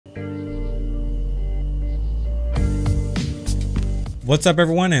What's up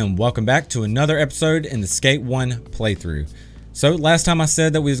everyone, and welcome back to another episode in the Skate 1 playthrough. So last time I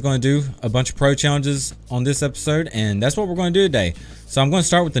said that we was going to do a bunch of pro challenges on this episode, and that's what we're going to do today. So I'm going to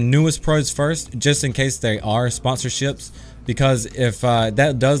start with the newest pros first, just in case they are sponsorships, because if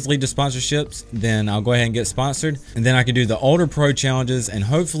that does lead to sponsorships, then I'll go ahead and get sponsored, and then I can do the older pro challenges and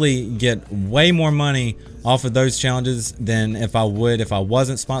hopefully get way more money off of those challenges than if I would if I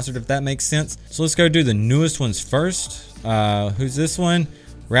wasn't sponsored, if that makes sense. So let's go do the newest ones first. Who's this one?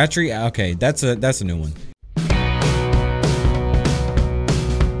 Ratry. Okay, that's a new one.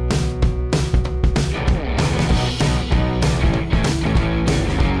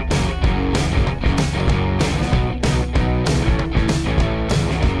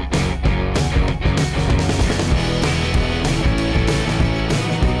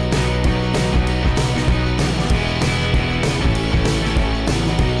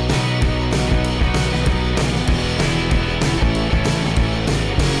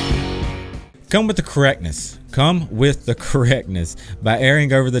 Come with the correctness. Come with the correctness by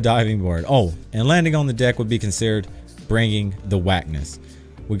airing over the diving board. Oh, and landing on the deck would be considered bringing the whackness.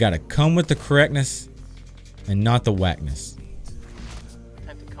 We gotta come with the correctness and not the whackness.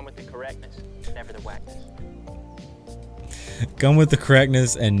 Time to come with the correctness, never the whackness. Come with the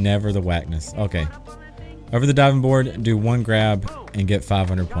correctness and never the whackness. Okay. Over the diving board, do one grab and get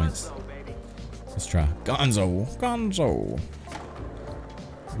 500 points. Let's try. Gonzo. Gonzo.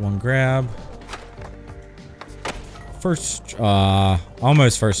 One grab. First,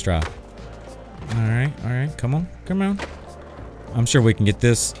 almost first try. All right, come on, come on. I'm sure we can get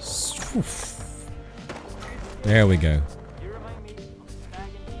this. There we go.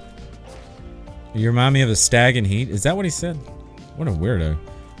 You remind me of a stag in heat. Is that what he said? What a weirdo.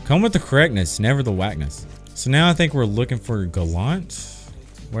 Come with the correctness, never the whackness. So now I think we're looking for Gallant,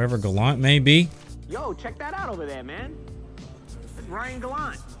 wherever Gallant may be. Yo, check that out over there, man. It's Ryan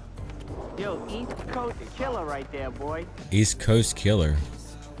Gallant. Yo, East Coast killer right there, boy. East Coast killer.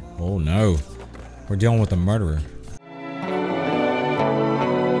 Oh no. We're dealing with a murderer.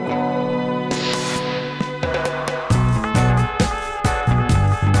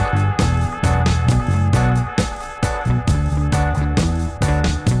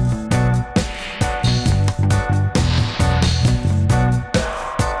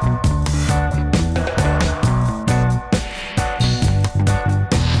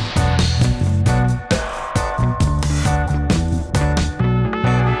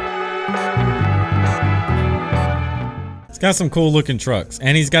 Got some cool looking trucks,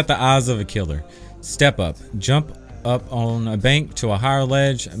 and he's got the eyes of a killer. Step up, jump up on a bank to a higher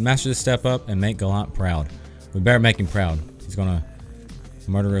ledge, master the step up, and make Gallant proud. We better make him proud. He's gonna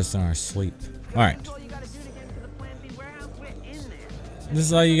murder us in our sleep. All right. This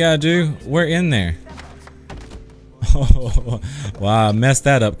is all you gotta do. We're in there. Oh, wow, I messed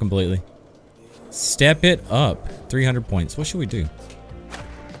that up completely. Step it up. 300 points. What should we do?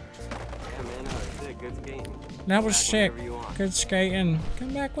 That was sick. Good skating.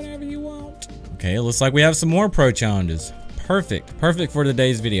 Come back whenever you want. Okay, it looks like we have some more pro challenges. Perfect. Perfect for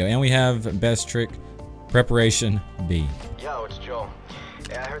today's video. And we have best trick preparation B. Yo, it's Joel.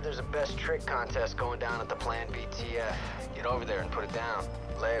 Yeah, I heard there's a best trick contest going down at the Plan BTF. Get over there and put it down.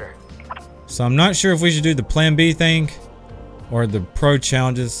 Later. So I'm not sure if we should do the Plan B thing or the pro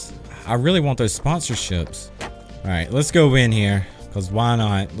challenges. I really want those sponsorships. All right, let's go in here, because why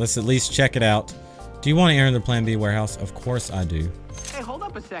not? Let's at least check it out. Do you want to enter the Plan B warehouse? Of course I do. Hey, hold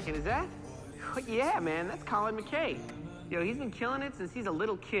up a second, is that? Yeah, man, that's Colin McKay. Yo, he's been killing it since he's a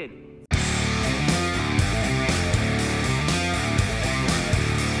little kid.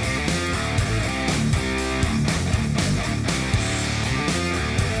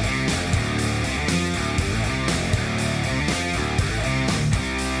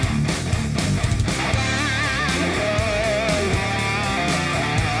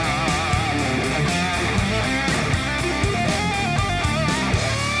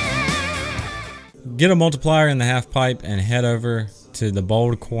 Get a multiplier in the half pipe and head over to the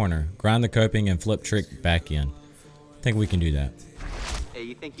bold corner. Grind the coping and flip trick back in. I think we can do that. Hey,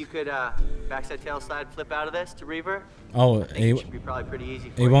 you think you could backside tail slide flip out of this to revert? Oh, It should be probably pretty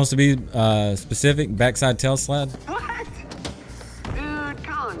easy for he you. wants to be specific. Backside tail slide. What? Dude,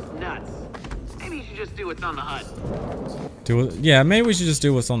 Colin's nuts. Maybe you should just do what's on the HUD. Yeah, maybe we should just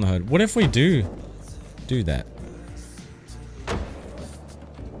do what's on the hood. What if we do that?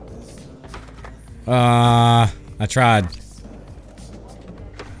 I tried.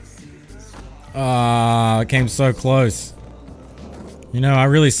 It came so close. You know, I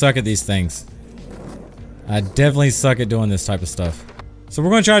really suck at these things. I definitely suck at doing this type of stuff. So we're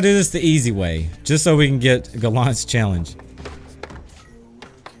going to try to do this the easy way, just so we can get Gallant's challenge.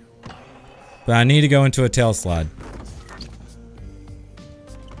 but I need to go into a tail slide.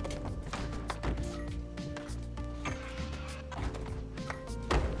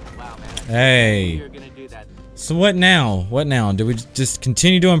 Hey. You're gonna do that. So what now? What now? Do we just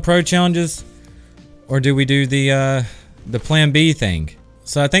continue doing pro challenges, or do we do the plan B thing?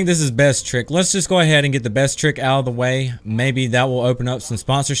 So I think this is best trick. Let's just go ahead and get the best trick out of the way. Maybe that will open up some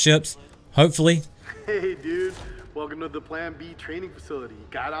sponsorships. Hopefully. Hey dude, welcome to the Plan B training facility.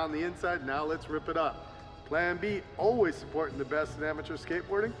 Got on the inside, now let's rip it up. Plan B, always supporting the best in amateur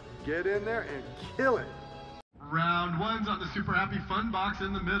skateboarding. Get in there and kill it. Round one's on the Super Happy Fun box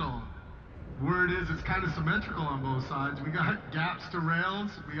in the middle. Word is it's kind of symmetrical on both sides. We got gaps to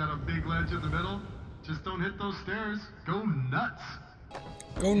rails, we got a big ledge in the middle. Just don't hit those stairs. Go nuts.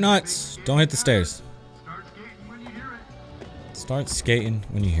 Go nuts. Don't hit the stairs. Start skating when you hear it. Start skating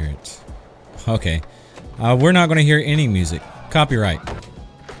when you hear it. Okay. We're not going to hear any music. Copyright.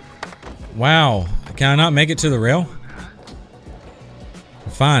 Wow. Can I not make it to the rail?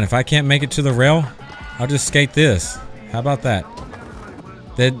 Fine. If I can't make it to the rail, I'll just skate this. How about that?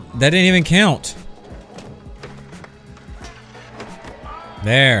 That didn't even count.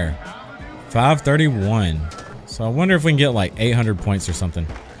 There. 531. So I wonder if we can get like 800 points or something.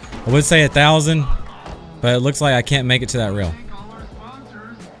 I would say 1,000, but it looks like I can't make it to that rail.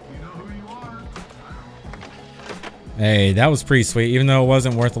 Hey, that was pretty sweet, even though it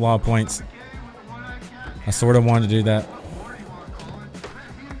wasn't worth a lot of points. I sort of wanted to do that.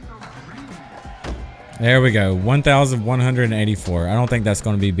 There we go, 1,184. I don't think that's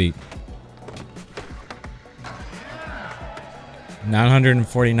going to be beat.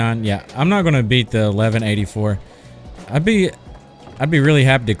 949. Yeah, I'm not going to beat the 1184. I'd be really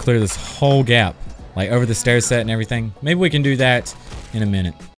happy to clear this whole gap, like over the stair set and everything. Maybe we can do that in a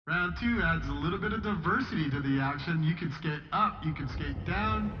minute. Round two adds a little bit of diversity to the action. You can skate up, you can skate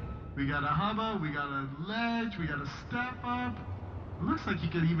down. We got a hubba, we got a ledge, we got a step up. It looks like you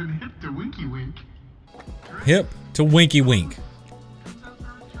could even hip to winky wink. Hip to winky wink.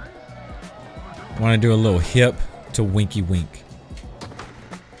 Want to do a little hip to winky wink.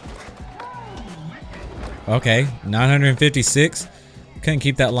 Okay, 956. Couldn't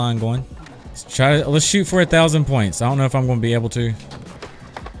keep that line going. Let's shoot for 1,000 points. I don't know if I'm going to be able to.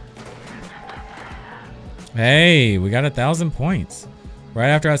 Hey, we got 1,000 points right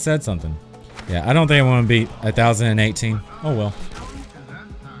after I said something. Yeah, I don't think I want to beat 1,018. Oh well.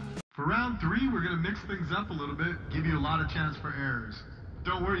 For round three, we're going to mix things up a little bit, give you a lot of chance for errors.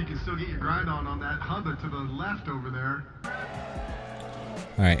 Don't worry, you can still get your grind on that hubba to the left over there.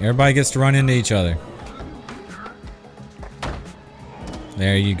 Alright, everybody gets to run into each other.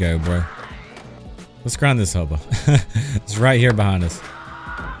 There you go, bro. Let's grind this hubba. It's right here behind us.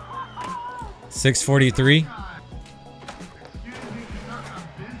 643.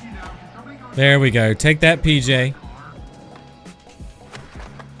 There we go. Take that, PJ.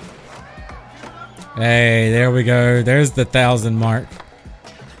 Hey, there we go. There's the 1,000 mark.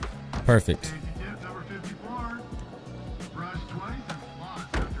 Perfect.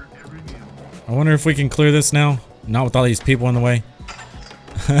 I wonder if we can clear this now. Not with all these people in the way.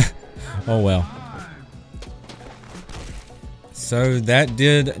 Oh well. So that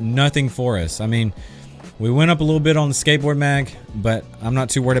did nothing for us. I mean, we went up a little bit on the skateboard mag, but I'm not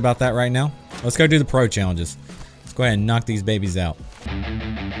too worried about that right now. Let's go do the pro challenges. Let's go ahead and knock these babies out.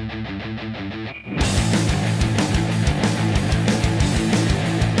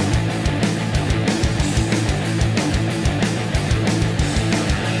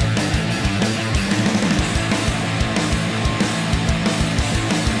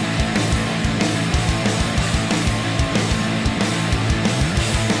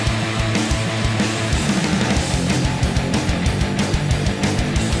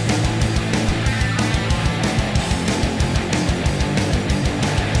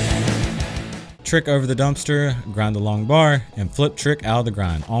 Trick over the dumpster, grind the long bar, and flip trick out of the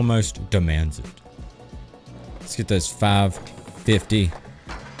grind. Almost demands it. Let's get those 550.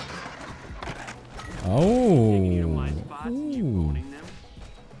 Oh. Ooh.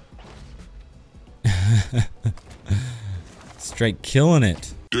 Straight killing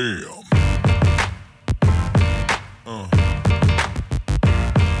it. Damn.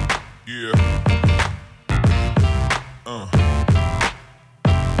 Yeah. Yeah.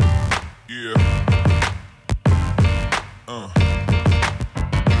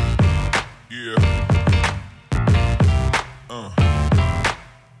 Yeah.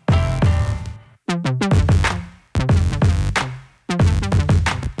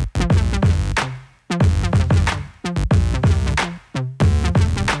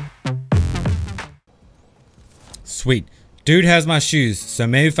 Sweet. Dude has my shoes, so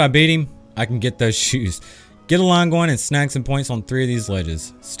maybe if I beat him, I can get those shoes. Get a line going and snag some points on 3 of these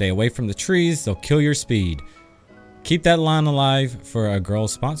ledges. Stay away from the trees, they'll kill your speed. Keep that line alive for a girl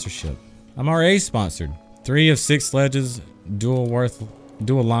sponsorship. I'm already sponsored. 3 of 6 ledges, do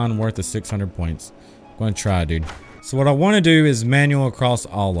a line worth of 600 points. I'm gonna try, dude. So what I want to do is manual across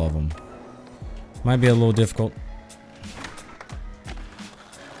all of them. Might be a little difficult.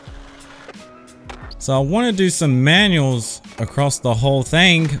 So I want to do some manuals across the whole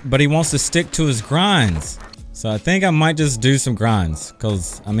thing, but he wants to stick to his grinds. So I think I might just do some grinds,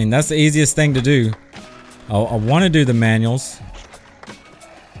 because I mean that's the easiest thing to do. I want to do the manuals,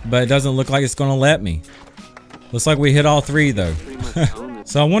 but it doesn't look like it's going to let me. Looks like we hit all 3 though.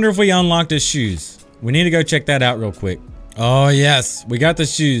 So I wonder if we unlocked his shoes. We need to go check that out real quick. Oh yes, we got the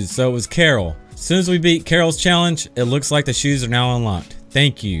shoes. So it was Carol. As soon as we beat Carol's challenge, it looks like the shoes are now unlocked.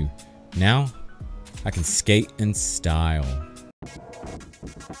 Thank you. Now I can skate in style.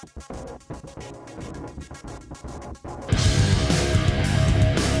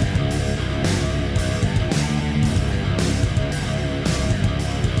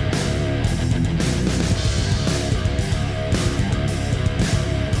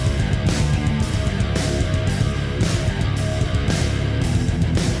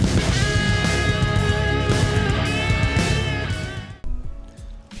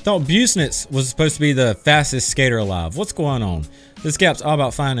 Thought Busenitz was supposed to be the fastest skater alive. What's going on? This gap's all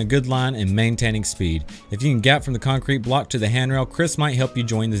about finding a good line and maintaining speed. If you can gap from the concrete block to the handrail, Chris might help you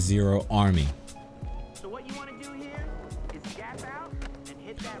join the Zero Army. So what you want to do here is gap out and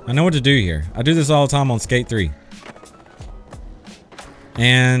hit that. I know what to do here. I do this all the time on Skate 3.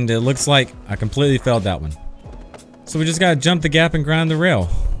 And it looks like I completely failed that one. So we just gotta jump the gap and grind the rail.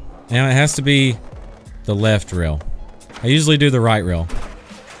 And it has to be the left rail. I usually do the right rail.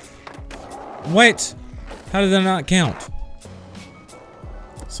 Wait! How did that not count?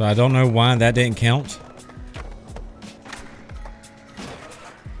 So I don't know why that didn't count.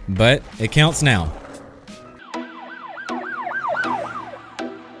 But it counts now.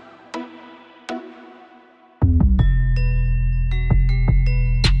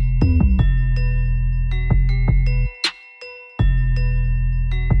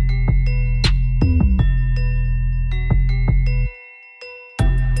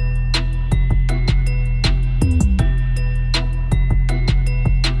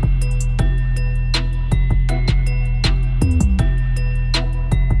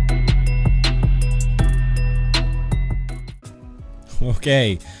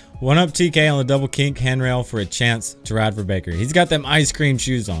 Okay, 1-up TK on the double kink handrail for a chance to ride for Baker. He's got them ice cream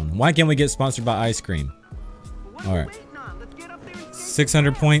shoes on. Why can't we get sponsored by ice cream? Alright.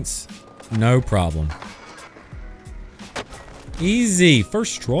 600 points, no problem. Easy,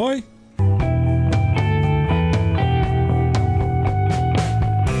 first try.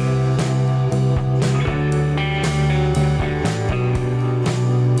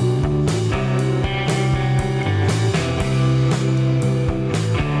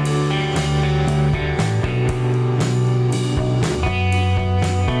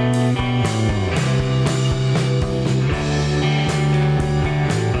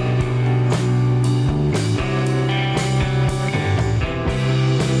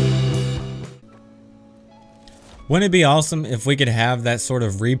 Wouldn't it be awesome if we could have that sort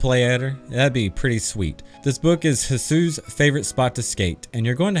of replay editor? That'd be pretty sweet. This book is Jesus' favorite spot to skate, and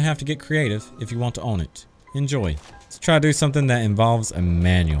you're going to have to get creative if you want to own it. Enjoy. Let's try to do something that involves a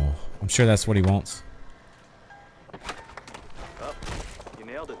manual. I'm sure that's what he wants. Oh, you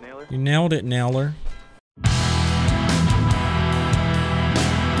nailed it, Nailer. You nailed it, Nailer.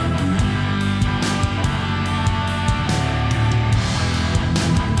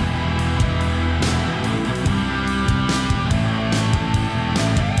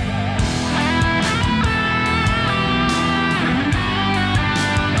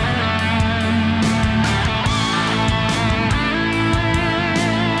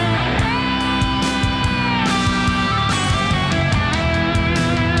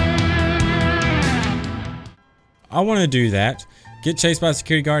 I want to do that. Get chased by a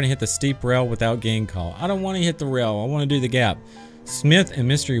security guard and hit the steep rail without getting caught. I don't want to hit the rail. I want to do the gap. Smith and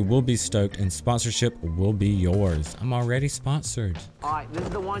Mystery will be stoked and sponsorship will be yours. I'm already sponsored. Alright, this is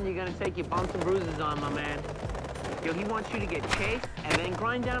the one you're gonna take your bumps and bruises on, my man. Yo, he wants you to get chased and then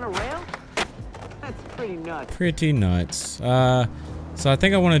grind down a rail? That's pretty nuts. Pretty nuts. So I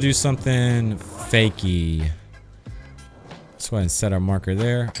think I want to do something fakey. Let's go ahead and set our marker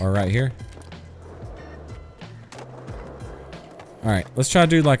there or right here. Alright, let's try to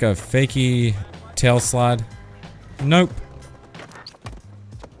do like a fakey tail slide. Nope.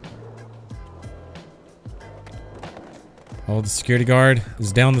 Oh, the security guard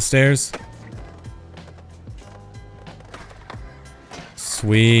is down the stairs.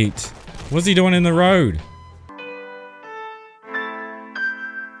 Sweet. What's he doing in the road?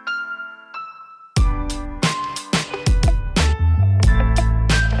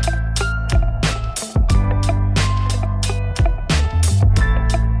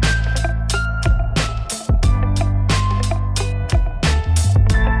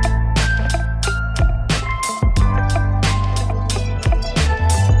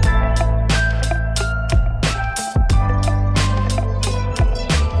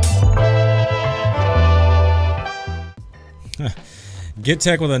 Get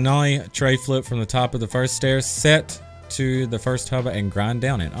tech with a nollie tray flip from the top of the first stairs, set to the first hub and grind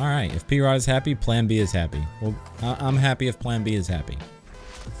down it. Alright, if P-Rod is happy, Plan B is happy. Well, I'm happy if Plan B is happy.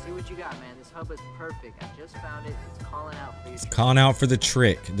 Let's see what you got, man. This hub is perfect. I just found it. It's calling out for you. It's calling out for the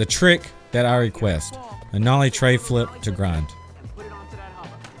trick. The trick that I request. A nollie tray flip to grind. And put it onto that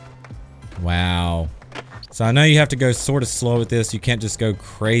hub. Wow. So I know you have to go sort of slow with this. You can't just go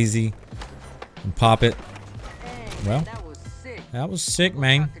crazy and pop it. Dang, Well. that was sick. That was sick,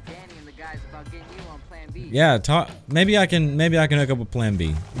 man. Talk to Danny and the guys about getting you on Plan B. Yeah, talk. Maybe I can hook up with Plan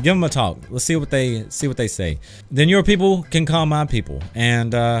B. Give them a talk. Let's see what they say. Then your people can call my people,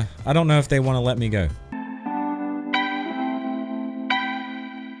 and I don't know if they want to let me go.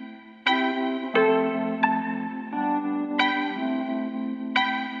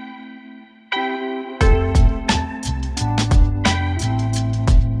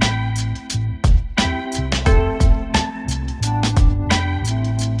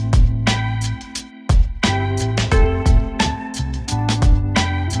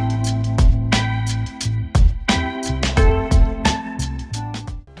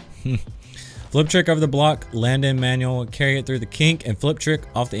 Flip trick over the block, land in manual, carry it through the kink, and flip trick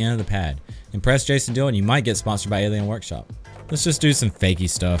off the end of the pad. Impress Jason Dill and you might get sponsored by Alien Workshop. Let's just do some fakey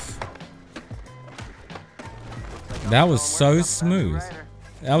stuff. That was so smooth.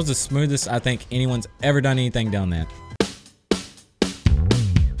 That was the smoothest I think anyone's ever done anything down that.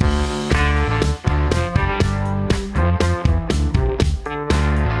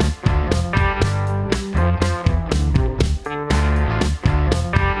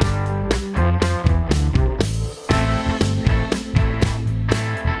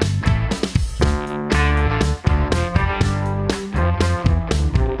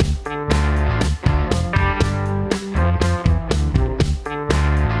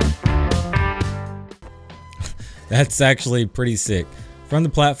 That's actually pretty sick. From the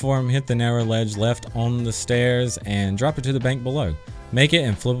platform, hit the narrow ledge left on the stairs and drop it to the bank below. Make it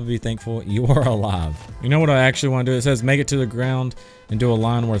and Flip will be thankful you are alive. You know what I actually want to do? It says make it to the ground and do a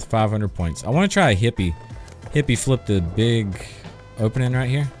line worth 500 points. I want to try a hippie. Hippie flip the big opening right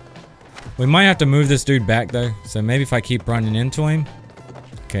here. We might have to move this dude back though. So maybe if I keep running into him.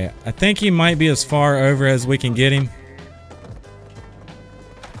 Okay, I think he might be as far over as we can get him.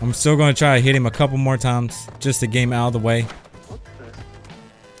 I'm still going to try to hit him a couple more times just to get him out of the way.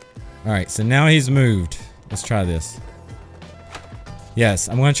 Alright, so now he's moved. Let's try this. Yes,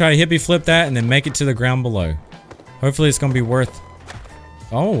 I'm going to try to hippie flip that and then make it to the ground below. Hopefully it's going to be worth...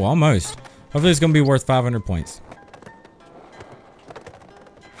 Oh, almost. Hopefully it's going to be worth 500 points.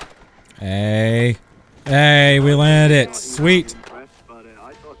 Hey. Hey, we landed it. Sweet.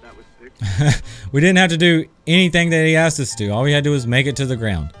 We didn't have to do anything that he asked us to. All we had to do was make it to the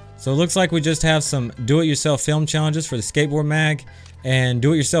ground. So it looks like we just have some do-it-yourself film challenges for the Skateboard mag and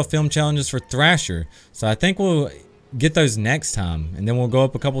do-it-yourself film challenges for Thrasher. So I think we'll get those next time, and then we'll go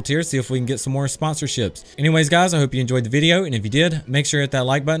up a couple tiers, see if we can get some more sponsorships. Anyways, guys, I hope you enjoyed the video, and if you did, make sure to hit that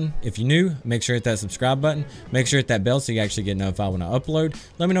like button. If you're new, make sure to hit that subscribe button. Make sure to hit that bell so you actually get notified when I upload.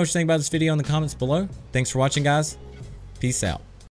 Let me know what you think about this video in the comments below. Thanks for watching, guys. Peace out.